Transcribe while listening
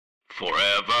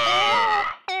Forever.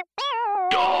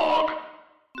 Dog.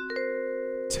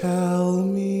 Tell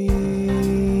me,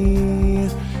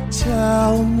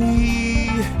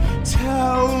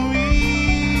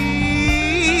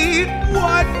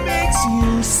 what makes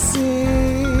you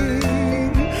sing?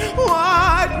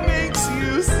 What makes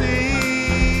you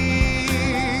sing?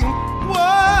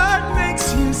 What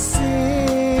makes you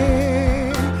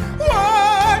sing?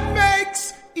 What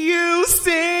makes you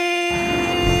sing?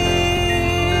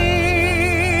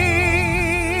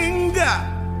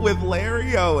 With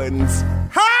Larry Owens.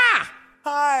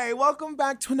 Hi, welcome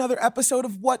back to another episode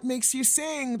of What Makes You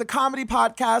Sing, the comedy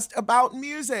podcast about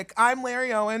music. I'm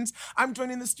Larry Owens. I'm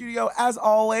joined in the studio, as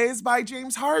always, by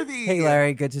James Harvey. Hey,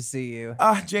 Larry. Good to see you.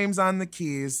 James on the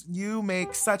keys. You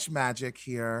make such magic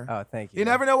here. Oh, thank you. You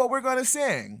never know what we're going to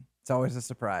sing. It's always a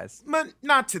surprise. But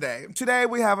not today. Today,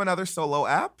 we have another solo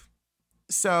app.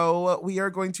 So we are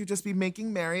going to just be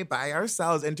making merry by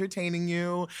ourselves, entertaining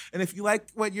you. And if you like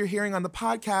what you're hearing on the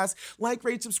podcast, like,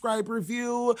 rate, subscribe,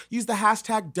 review, use the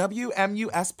hashtag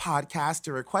WMUS podcast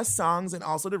to request songs and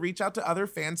also to reach out to other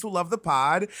fans who love the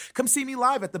pod. Come see me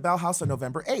live at the Bell House on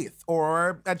November 8th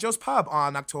or at Joe's Pub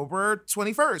on October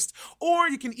 21st. Or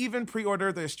you can even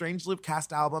pre-order the Strange Loop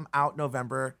cast album out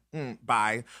November.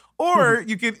 Bye. Or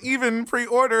you can even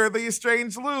pre-order the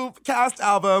Strange Loop cast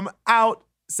album out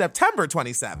September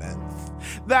 27th.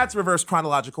 That's reverse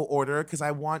chronological order because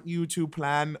I want you to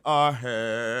plan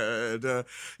ahead.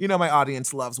 You know, my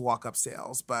audience loves walk-up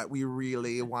sales, but we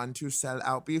really want to sell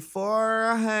out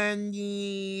beforehand.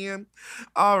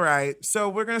 All right, so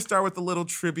we're going to start with a little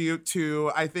tribute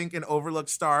to, I think, an overlooked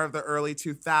star of the early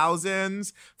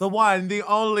 2000s, the one, the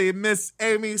only Miss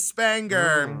Amy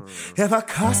Spanger. If a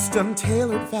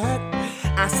custom-tailored vet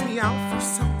asks me out for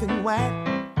something wet,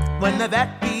 when the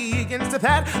vet begins to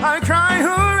pet, I cry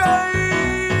hooray!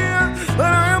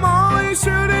 But I am always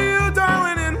true to you,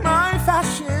 darling, in my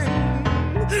fashion.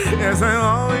 Yes, I'm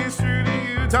always true to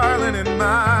you, darling, in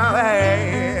my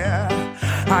way.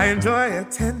 I enjoy a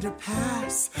tender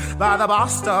pass by the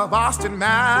Boston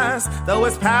Mass, though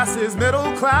his pass is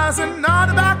middle class and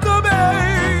not back of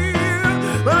bay.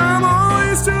 But I'm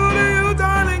always true to you,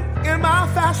 darling, in my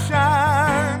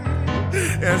fashion.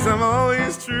 Yes, I'm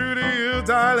always true to you,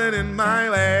 darling, in my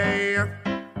way.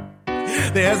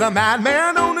 There's a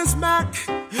madman known as Mac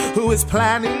who is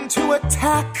planning to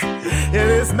attack. If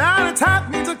this man attack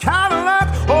means a Cadillac,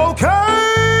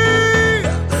 okay.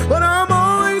 But I'm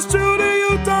always true to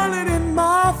you, darling, in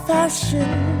my fashion.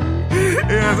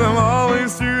 Yes, I'm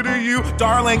always true to you,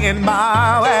 darling, in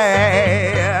my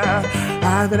way.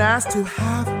 I've been asked to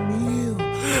have a meal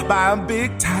by a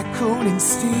big tycoon in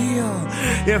steel.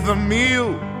 If the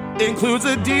meal includes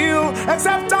a deal,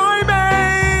 except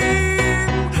diamond.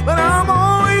 But I'm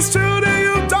always true to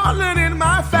you, darling, in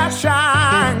my fashion.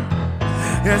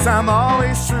 Yes, I'm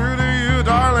always true to you,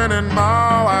 darling, in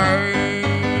my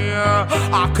way.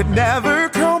 I could never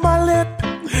curl my lip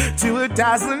to a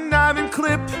dazzling diamond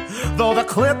clip, though the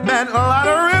clip meant a lot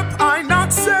of rip. I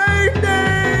not say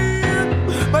name,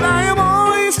 but I am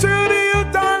always true to you,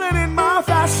 darling, in my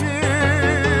fashion.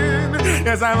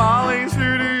 Yes, I'm always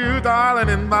true to you, darling,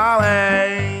 in my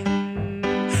way.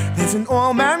 There's an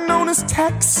old man known as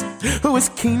Tex who is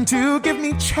keen to give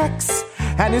me checks,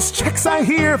 and his checks, I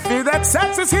hear, fear that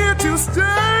sex is here to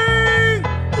stay.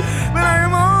 But I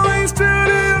am always true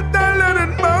to you, darling,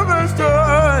 in my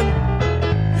fashion.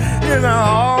 Yes, I'm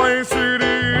always true to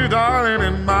you, darling,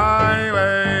 in my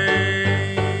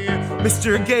way.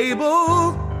 Mr.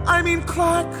 Gable, I mean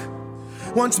Clark,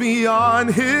 wants me on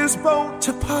his boat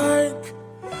to park.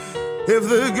 If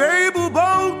the Gable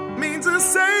boat means a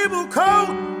sable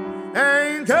coat,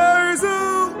 anchors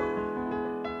away.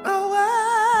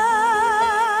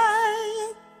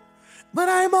 But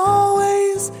I'm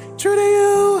always true to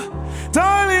you,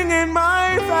 darling, in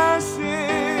my fashion.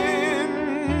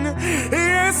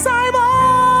 Yes, I'm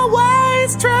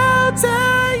always true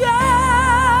to you,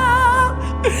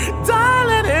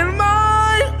 darling, in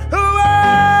my way.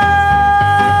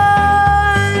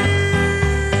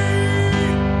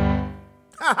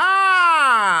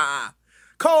 Ha-ha!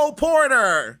 Cole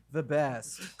Porter. The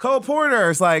best. Cole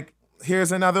Porter's like,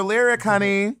 here's another lyric,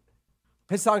 honey.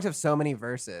 His songs have so many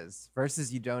verses.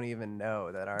 Verses you don't even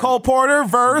know that are. Cole Porter,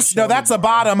 verse? No, that's a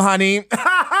bottom, honey.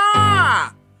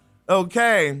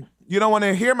 Okay. You don't want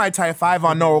to hear my type 5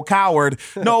 on Noel Coward.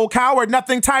 Noel Coward,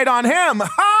 nothing tight on him.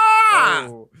 Ha!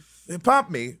 Oh. It pumped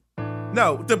me.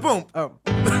 No, the boom. Oh.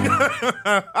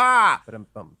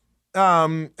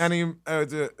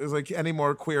 Any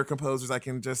more queer composers I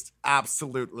can just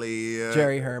absolutely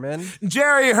Jerry Herman.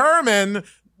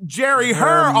 Jerry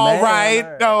Her, all right.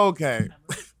 Okay.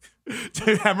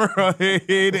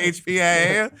 Hemorrhoid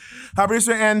HPA. Our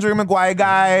producer Andrew Maguire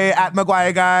Guy at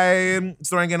Maguire Guy,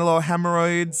 throwing in a little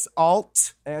hemorrhoids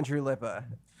alt. Andrew Lippa.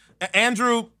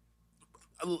 Andrew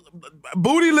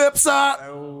Booty Lips up.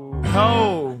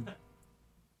 Oh.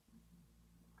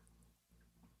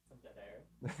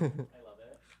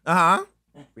 Uh-huh.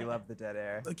 We love the dead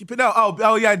air.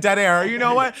 Oh yeah, dead air. You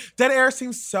know what? Dead air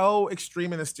seems so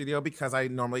extreme in the studio because I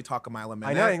normally talk a mile a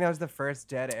minute. I know. I think that was the first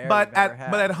dead air. But we've ever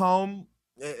had. at home,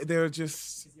 they're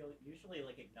just. Because you'll usually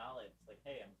like acknowledge, like,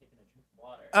 "Hey, I'm taking a drink of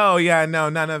water." Oh yeah, no,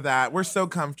 none of that. We're so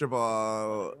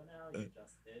comfortable. You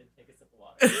just did take a sip of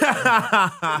water.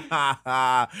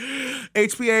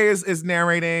 HPA is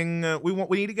narrating.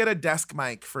 We need to get a desk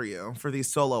mic for you for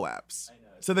these solo apps. I know.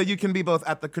 So that you can be both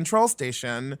at the control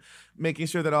station, making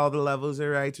sure that all the levels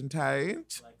are right and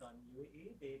tight. Like on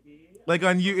UE, baby. Like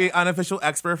on UE, unofficial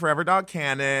expert Forever Dog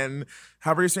Canon.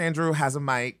 How producer Andrew has a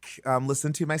mic.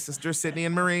 Listen to my sister Sydney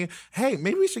and Marie. Hey,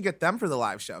 maybe we should get them for the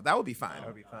live show. That would be fun. That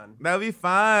would be fun. That would be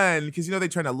fun because they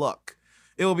trying to look.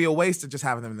 It will be a waste of just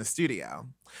having them in the studio.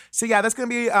 So yeah, that's going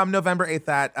to be November 8th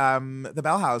at the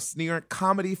Bell House, New York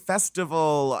Comedy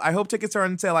Festival. I hope tickets are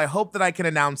on sale. I hope that I can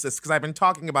announce this because I've been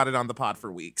talking about it on the pod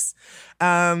for weeks.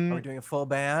 Are we doing a full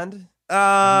band?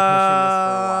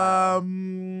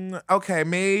 Okay,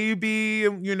 maybe,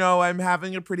 I'm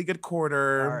having a pretty good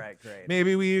quarter. All right, great.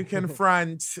 Maybe we can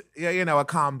front, a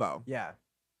combo. Yeah.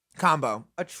 Combo.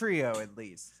 A trio at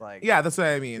least. Like Yeah, that's what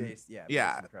I mean. bass, yeah.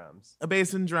 Yeah. Bass and drums. A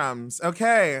bass and drums.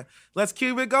 Okay, let's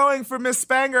keep it going for Miss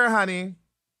Spanger, honey.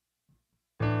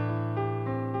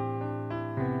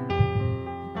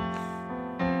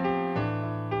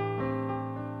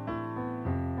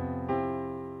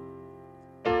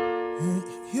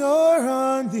 You're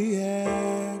on the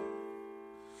air,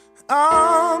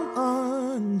 I'm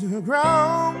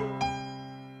underground,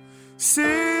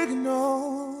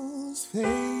 signals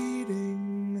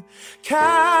fading,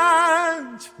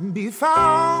 can't be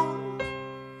found.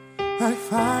 I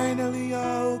finally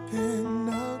open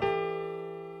up.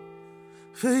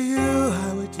 For you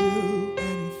I would do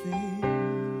anything,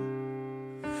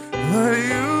 but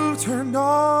you turned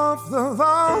off the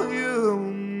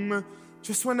volume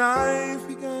just when I've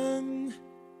begun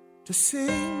to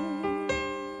sing.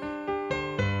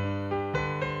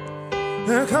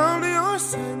 Come to your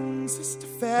senses,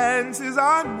 defenses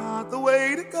are not the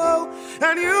way to go.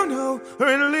 And you know, or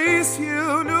at least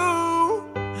you knew,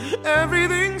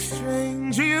 everything's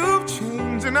strange, you've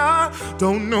changed, and I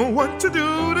don't know what to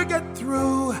do to get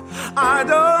through. I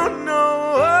don't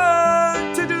know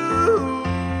what to do.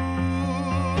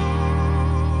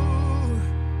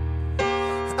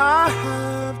 I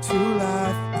have to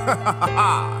laugh.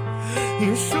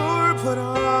 You sure put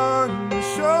on the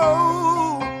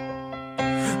show.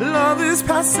 Love is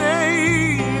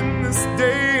passé in this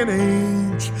day and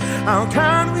age. How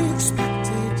can we expect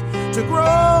it to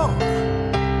grow?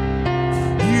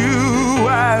 You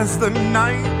as the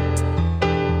knight,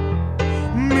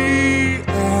 me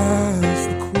as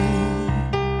the queen.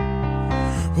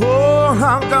 Oh,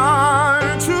 how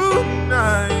God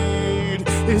tonight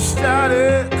is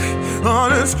static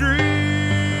on a screen.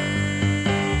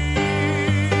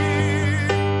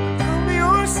 Tell me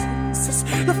your senses,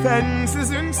 the fences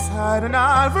inside and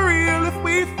out for real if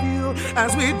we feel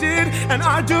as we did, and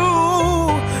I do.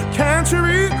 Can't you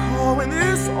recall when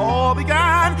this all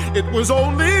began? It was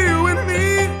only you and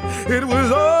me. It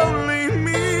was only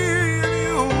me and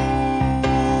you.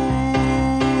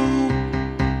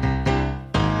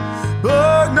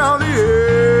 But now the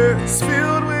air is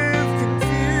filled with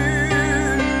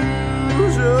confusion.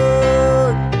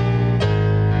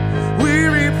 We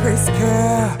replace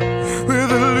care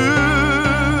with illusion.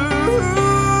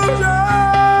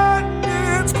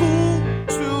 It's cool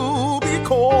to be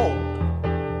cold.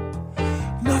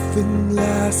 Nothing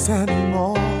lasts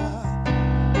anymore.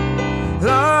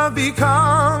 Love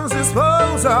becomes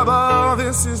disposable.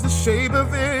 This is the shape of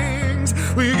things.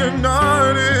 We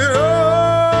cannot it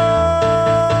all.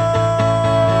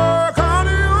 Come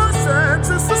to your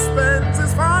senses, suspense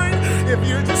is fine. If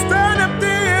you're just an empty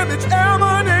image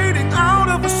emanating out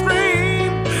of a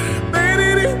screen,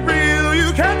 baby, be real,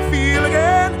 you can feel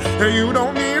again. And you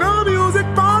don't need a music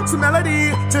box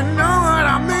melody to know what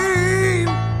I mean.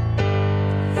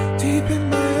 Deep in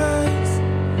my eyes,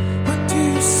 what do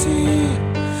you see?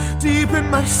 Deep in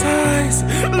my sighs,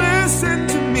 listen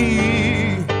to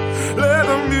me. Let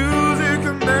the music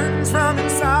commence from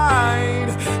inside.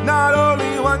 Not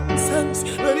only one sense,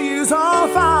 but use all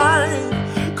five.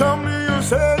 Come to your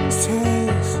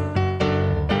senses.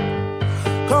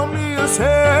 Come to your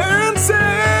senses.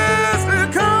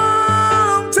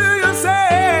 Come to your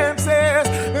senses.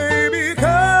 Baby,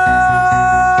 come.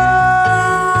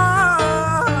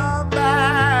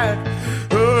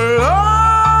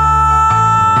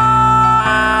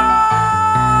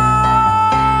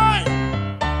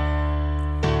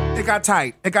 got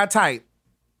tight. It got tight.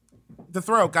 The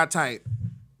throat got tight.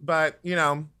 But, you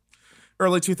know,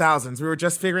 early 2000s. We were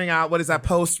just figuring out what is that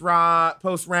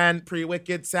post-Rent,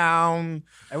 pre-Wicked sound.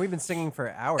 And we've been singing for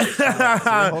hours. So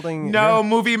we're holding,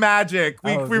 movie magic.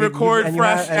 We record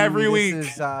every week.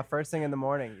 This is first thing in the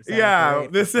morning. You sound Yeah,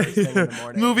 great this for first thing in is the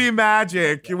morning. movie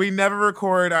magic. Yeah. We never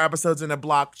record our episodes in a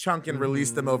block chunk and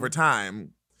release them over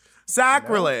time.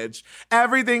 Sacrilege. No.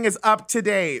 Everything is up to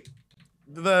date.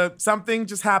 Something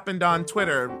just happened on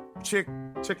Twitter.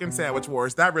 Chicken sandwich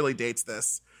wars. That really dates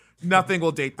this. Nothing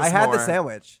will date this more. I had the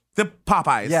sandwich. The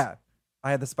Popeyes. Yeah.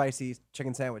 I had the spicy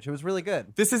chicken sandwich. It was really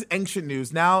good. This is ancient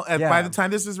news. Now, by the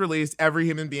time this is released, every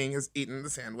human being has eaten the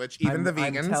sandwich, even the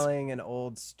vegans. I'm telling an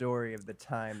old story of the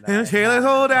time. Until as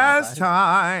old as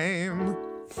time.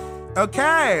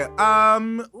 Okay.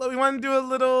 We want to do a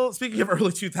little, speaking of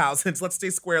early 2000s, let's stay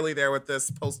squarely there with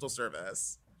this Postal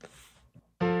Service.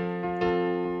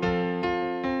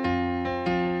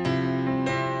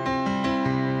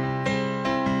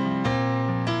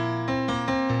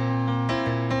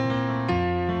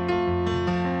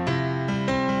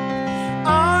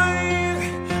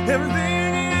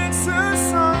 Everything is a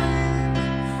sign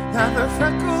that the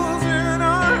freckles in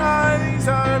our eyes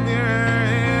are mirror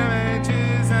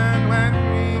images, and when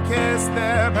we kiss,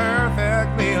 they're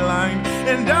perfectly lined.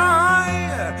 And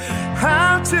I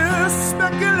have to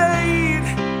speculate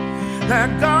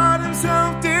that God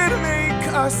Himself did make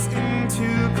us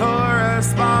into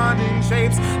corresponding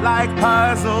shapes, like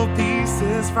puzzle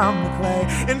pieces from the clay.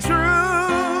 In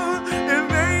truth, it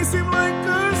may seem like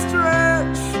a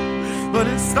stretch, but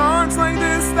it's thoughts like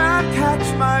this that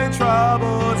catch my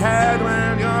troubled head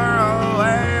when you're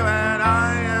away, when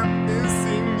I am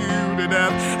missing you to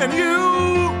death. And you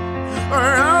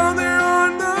are out there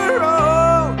on the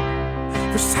road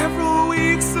for several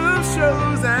weeks of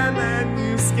shows, and then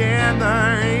you scan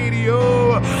the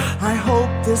radio. I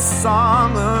hope this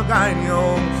song will guide you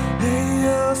home.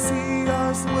 They'll see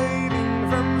us waiting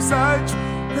from such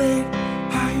great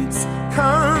heights.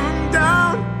 Come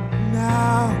down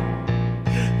now.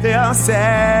 They'll say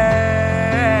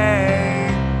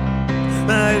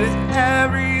that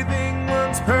everything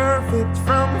looks perfect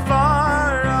from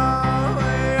far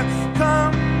away.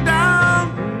 Come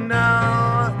down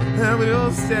now, and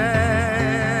we'll stay.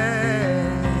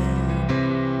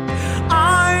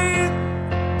 I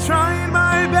tried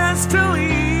my best to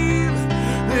leave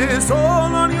this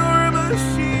all on your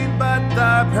machine, but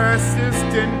the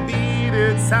persistent beat,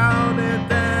 it sounded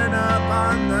then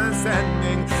upon the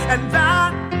sending, and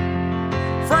that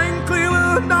frankly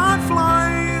will not fly.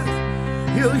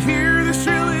 You'll hear the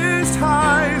shrillest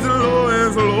highs and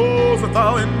lowest lows with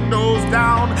the windows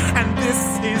down, and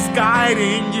this is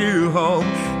guiding you home.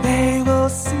 They will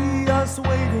see us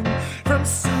waiting from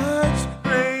such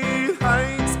great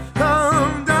heights.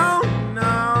 Come down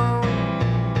now,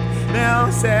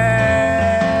 they'll say,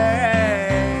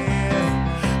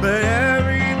 but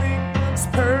everything looks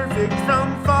perfect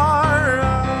from far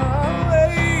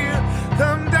away.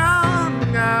 Come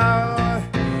down now,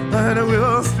 and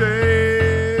we'll stay.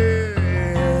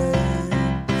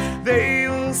 They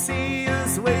will see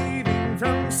us waiting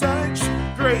from such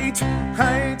great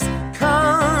heights.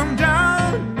 Come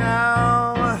down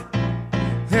now,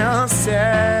 they'll say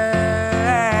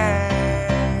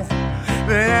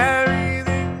that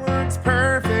everything looks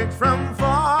perfect from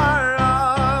far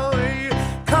away.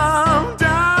 Come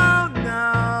down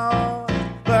now,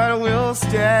 but we'll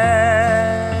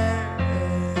stay.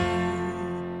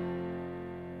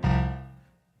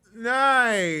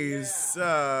 Nice.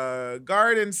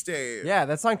 Garden State. Yeah,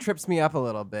 that song trips me up a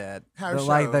little bit. How so?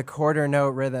 Like the quarter note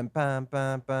rhythm, bum,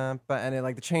 bum, bum, bum, and it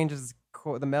like the changes,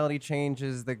 the melody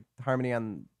changes, the harmony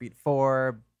on beat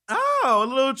 4. Oh, a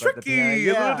little tricky, piano, a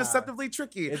yeah. little deceptively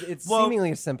tricky. It's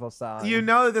seemingly a simple song. You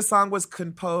know that the song was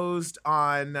composed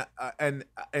on an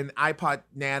iPod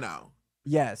Nano.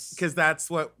 Yes. Because that's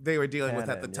what they were dealing with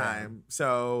at the Canon, yeah. time.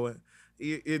 So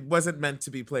it wasn't meant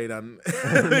to be played on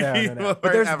No.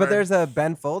 But there's a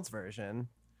Ben Folds version.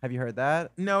 Have you heard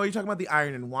that? No, you're talking about the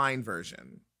Iron and Wine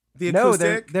version. The No,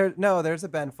 acoustic? there's a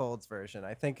Ben Folds version.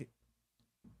 I think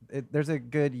there's a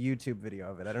good YouTube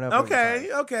video of it. I don't know if it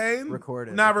was, Okay.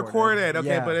 recorded. Not recorded. Okay,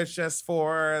 Yeah. but it's just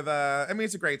for the... I mean,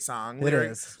 it's a great song. It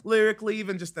is. Lyrically,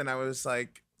 even just then, I was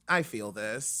like, I feel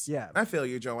this. Yeah. I feel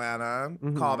you, Joanna.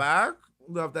 Mhm. Callback.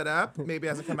 Love that up. Maybe it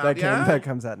hasn't come out that yet.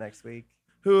 comes out next week.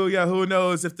 Who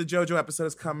knows if the JoJo episode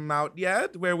has come out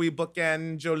yet, where we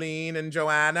bookend Jolene and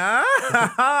Joanna.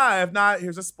 If not,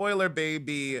 here's a spoiler,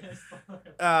 baby.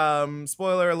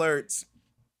 Spoiler alert.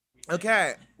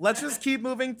 Okay, let's just keep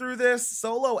moving through this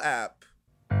solo app.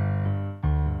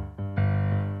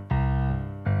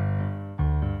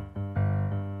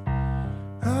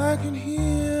 can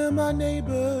hear my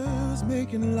neighbors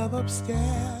making love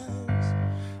upstairs.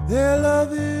 Their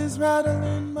love is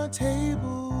rattling my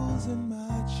tables and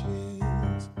my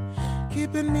chairs,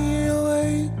 keeping me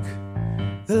awake.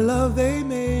 The love they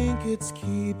make, it's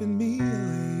keeping me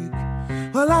awake.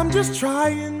 Well, I'm just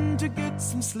trying to get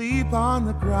some sleep on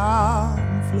the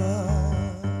ground floor.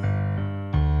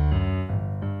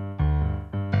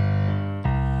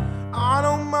 I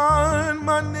don't mind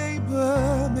my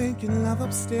neighbor making love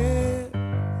upstairs,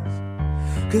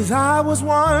 'cause I was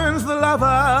once the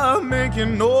lover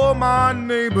making all my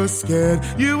neighbors scared.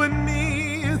 You and me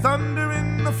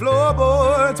thundering the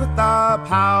floorboards with our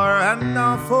power and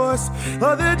our force.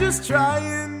 Oh, they're just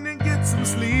trying to get some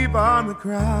sleep on the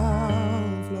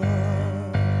ground floor.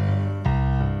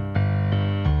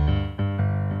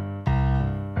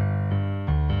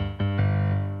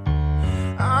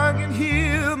 I can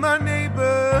hear my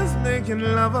neighbors making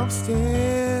love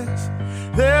upstairs.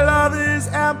 Their love is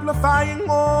amplifying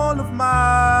all of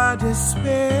my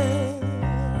despair.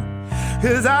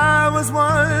 'Cause I was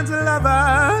once a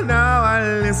lover, now I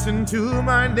listen to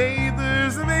my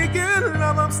neighbors making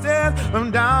love upstairs.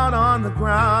 I'm down on the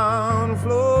ground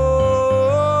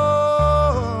floor.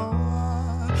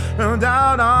 I'm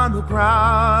down on the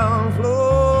ground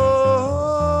floor.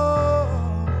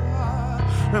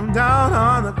 I'm down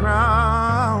on the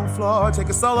ground floor. Take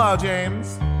a solo,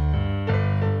 James.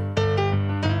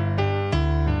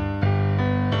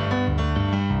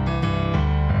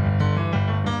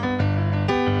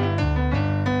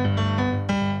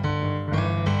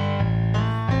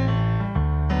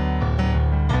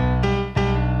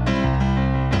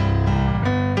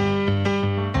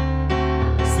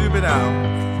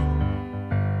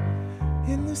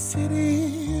 In the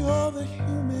city, all the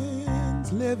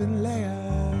humans live in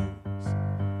layers.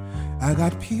 I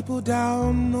got people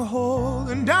down the hall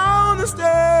and down the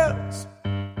stairs.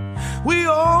 We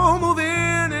all move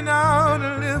in and out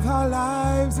and live our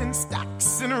lives in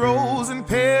stacks and rows and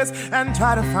pairs, and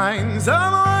try to find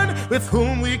someone with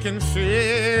whom we can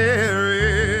share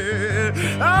it.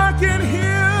 I can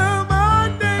hear my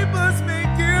neighbors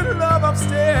making love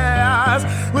upstairs.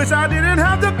 Wish I didn't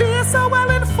have to be so well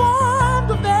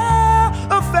informed of their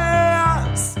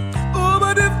affairs. Oh,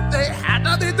 but if they had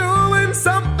to be doing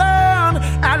something,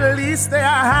 at least they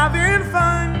are having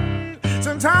fun.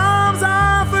 Sometimes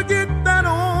I forget that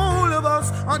all of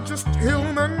us are just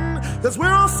human, 'cause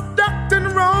we're all stacked in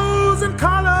rows and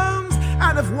columns,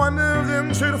 and if one of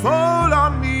them should fall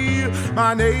on me,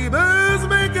 my neighbors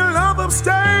making love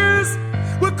upstairs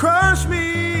would crush me.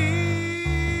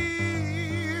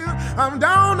 I'm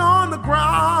down on the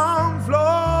ground floor.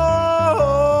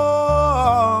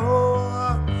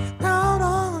 Down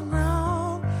on the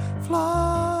ground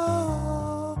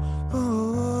floor.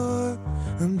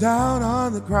 I'm down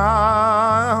on the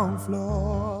ground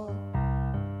floor.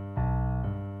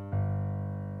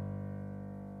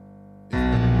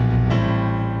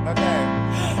 Okay.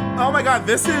 Oh my God,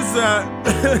 this is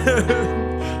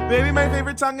maybe my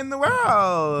favorite song in the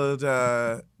world.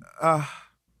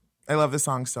 I love this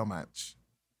song so much.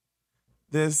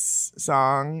 This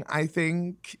song, I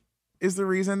think, is the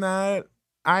reason that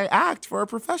I act for a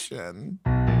profession.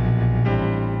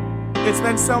 It's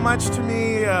meant so much to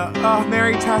me.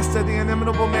 Mary Testa, the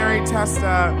inimitable Mary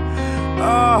Testa.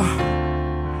 Oh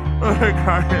my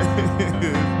God.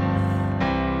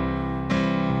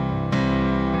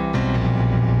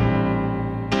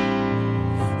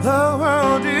 The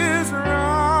world is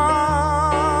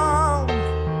round.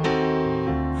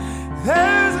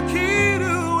 There's a key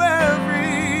to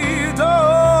every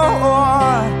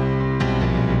door.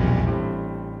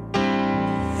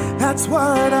 That's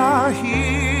what our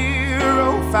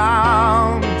hero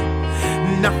found.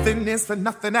 Nothing is for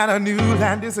nothing, and a new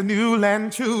land is a new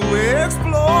land to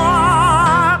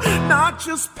explore. Not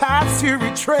just paths to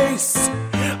retrace,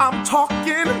 I'm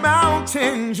talking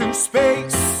mountains and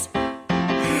space.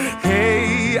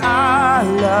 Hey, I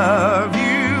love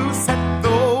you, set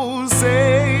those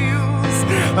sails.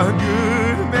 A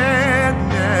good man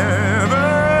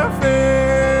never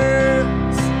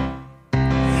fails.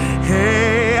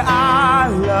 Hey, I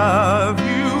love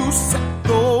you, set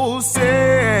those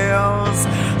sails.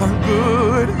 A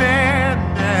good man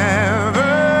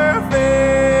never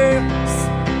fails.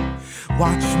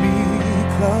 Watch me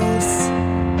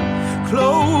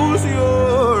close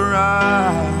your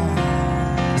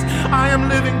eyes. I am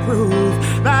living proof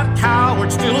that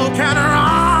cowards still can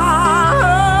rise.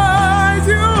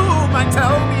 You might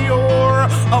tell me you're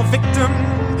a victim,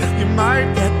 you might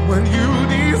get what you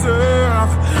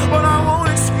deserve, but I won't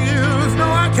excuse, no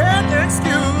I can't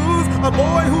excuse a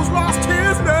boy who's lost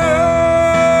his nerve.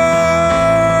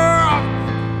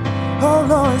 Oh,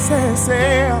 Lord,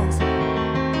 sails.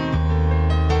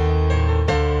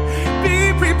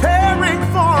 Be preparing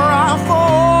for our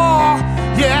fall.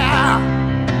 Yeah.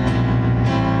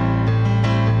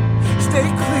 Stay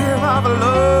clear of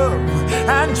love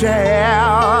and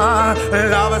jail.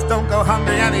 Lovers don't go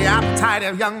hungry, and the appetite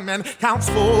of young men counts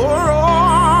for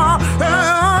all.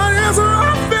 It's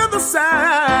rough in the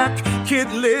sack. Kid,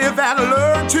 live and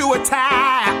learn to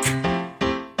attack.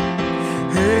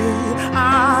 Hey,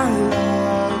 I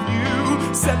love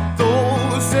you. Set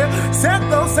those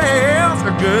sails. A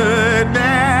good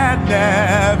man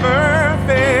never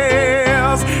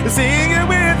fails. Sing it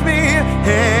with me.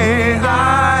 Hey, I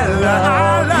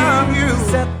love you.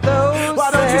 Set those Why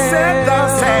don't you set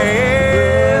those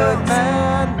sails? Good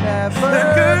man never The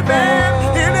good man,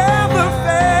 he never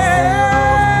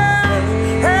fails.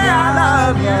 Hey, I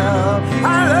love you. I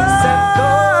love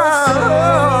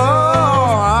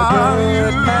you.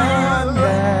 Good man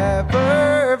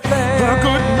never fails. The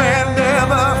good man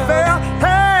never fails.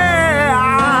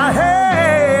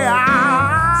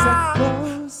 Set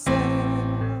those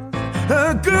sails. The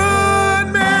good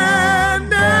man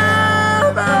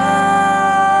never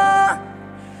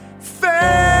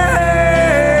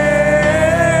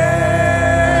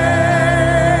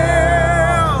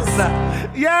fails.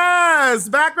 Yes,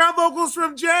 background vocals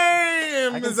from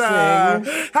James. can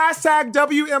sing. Hashtag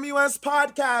WMUS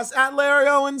podcast at Larry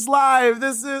Owens Live.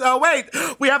 This is, oh wait,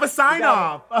 we have a sign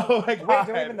off. Oh my God. Wait,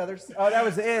 do we have another? Oh, that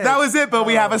was it. That was it, but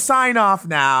we have a sign off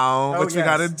now, Oh, which we yes.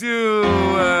 gotta do.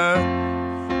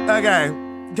 Okay.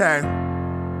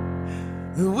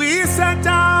 We sat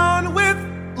down with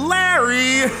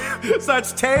Larry,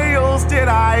 such tales did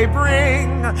I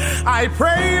bring. I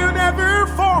pray you never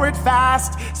forward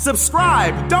fast.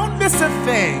 Subscribe, don't miss a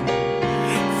thing.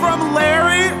 From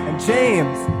Larry And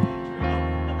James.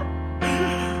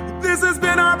 this has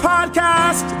been our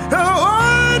podcast.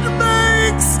 What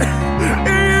makes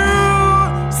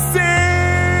you sing?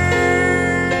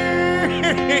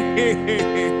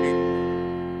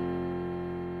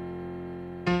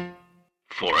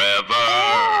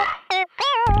 Forever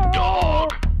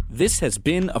Dog. This has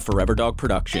been a Forever Dog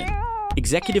production.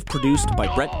 Executive produced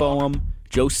by Brett Boehm,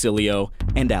 Joe Cilio,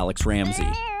 and Alex Ramsey.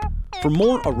 For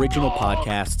more original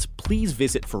podcasts, please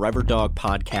visit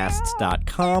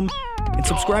foreverdogpodcasts.com and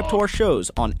subscribe to our shows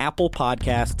on Apple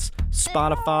Podcasts,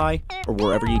 Spotify, or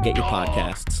wherever you get your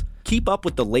podcasts. Keep up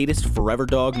with the latest Forever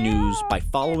Dog news by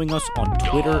following us on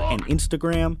Twitter and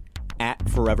Instagram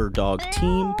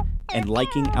 @ForeverDogTeam and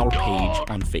liking our page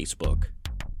on Facebook.